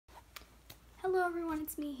Hello everyone,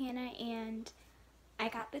 it's me Hannah, and I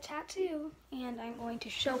got the tattoo and I'm going to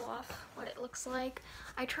show off what it looks like.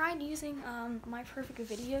 I tried using my perfect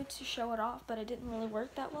video to show it off, but it didn't really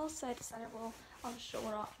work that well, so I decided, well, I'll just show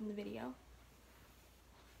it off in the video.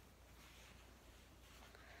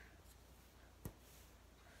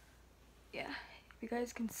 Yeah, if you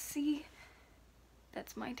guys can see,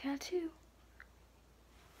 that's my tattoo.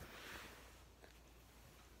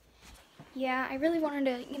 Yeah, I really wanted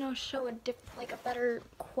to, show a better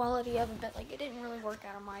quality of it, but like it didn't really work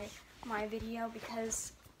out on my video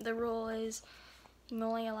because the rule is you can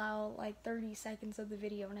only allow like 30 seconds of the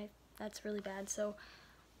video, and that's really bad. So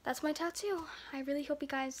that's my tattoo. I really hope you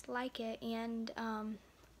guys like it, and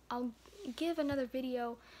I'll give another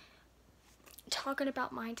video talking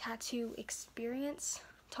about my tattoo experience,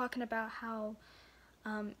 talking about how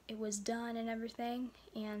it was done and everything,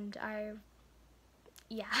 and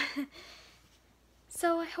yeah.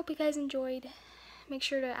 So I hope you guys enjoyed. Make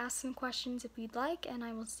sure to ask some questions if you'd like, and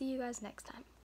I will see you guys next time.